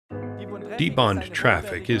DIBOND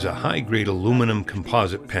Traffic is a high-grade aluminum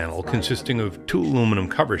composite panel consisting of 2 aluminum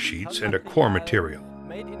cover sheets and a core material.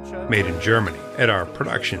 Made in Germany at our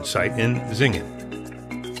production site in Singen.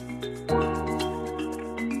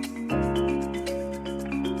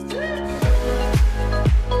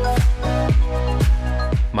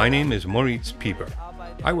 My name is Moritz Pieper.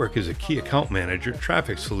 I work as a Key Account Manager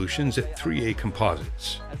Traffic Solutions at 3A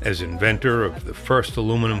Composites. As inventor of the first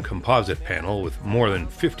aluminum composite panel with more than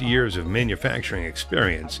 50 years of manufacturing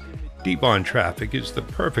experience, DIBOND Traffic is the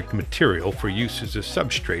perfect material for use as a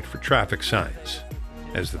substrate for traffic signs.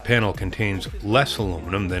 As the panel contains less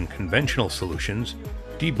aluminum than conventional solutions,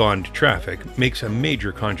 DIBOND Traffic makes a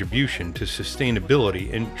major contribution to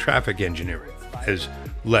sustainability in traffic engineering, as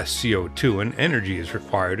less CO2 and energy is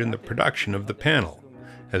required in the production of the panel,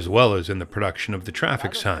 as well as in the production of the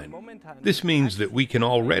traffic sign. This means that we can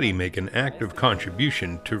already make an active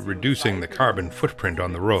contribution to reducing the carbon footprint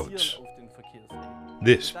on the roads.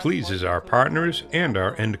 This pleases our partners and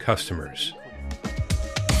our end customers.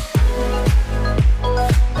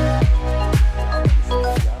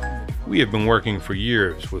 We have been working for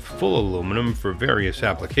years with full aluminum for various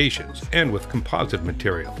applications and with composite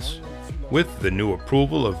materials. With the new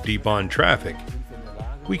approval of DIBOND Traffic,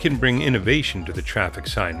 we can bring innovation to the traffic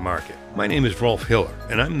sign market. My name is Rolf Hiller,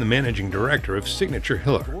 and I'm the Managing Director of Signature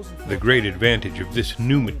Hiller. The great advantage of this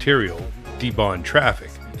new material, DIBOND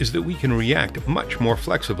Traffic, is that we can react much more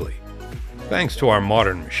flexibly. Thanks to our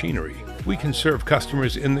modern machinery, we can serve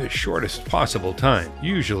customers in the shortest possible time,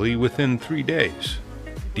 usually within 3 days.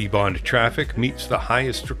 DIBOND Traffic meets the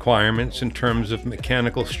highest requirements in terms of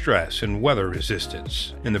mechanical stress and weather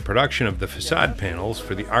resistance. In the production of the facade panels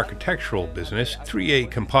for the architectural business, 3A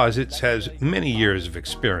Composites has many years of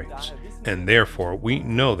experience, and therefore we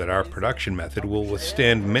know that our production method will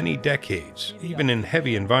withstand many decades, even in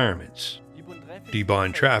heavy environments.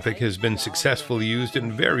 DIBOND Traffic has been successfully used in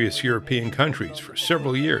various European countries for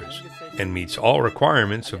several years and meets all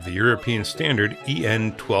requirements of the European standard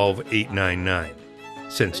EN 12899.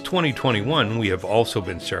 Since 2021, we have also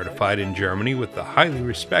been certified in Germany with the highly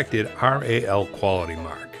respected RAL quality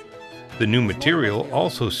mark. The new material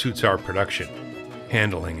also suits our production.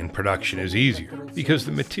 Handling in production is easier because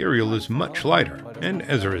the material is much lighter, and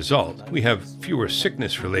as a result, we have fewer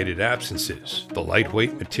sickness-related absences. The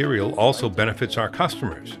lightweight material also benefits our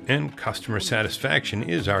customers, and customer satisfaction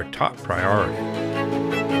is our top priority.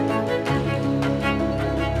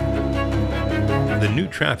 The new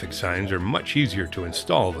traffic signs are much easier to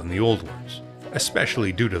install than the old ones,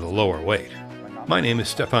 especially due to the lower weight. My name is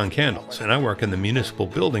Stefan Candles, and I work in the municipal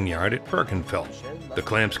building yard at Birkenfeld. The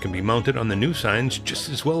clamps can be mounted on the new signs just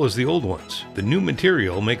as well as the old ones. The new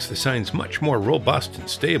material makes the signs much more robust and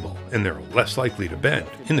stable, and they're less likely to bend.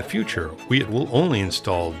 In the future, we will only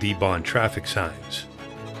install DIBOND Traffic signs.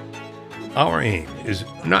 Our aim is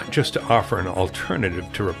not just to offer an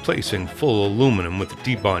alternative to replacing full aluminum with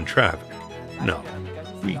DIBOND Traffic. No,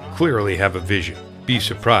 we clearly have a vision. Be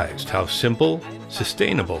surprised how simple,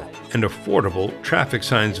 sustainable, and affordable traffic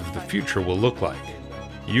signs of the future will look like.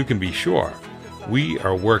 You can be sure we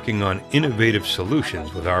are working on innovative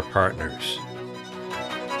solutions with our partners.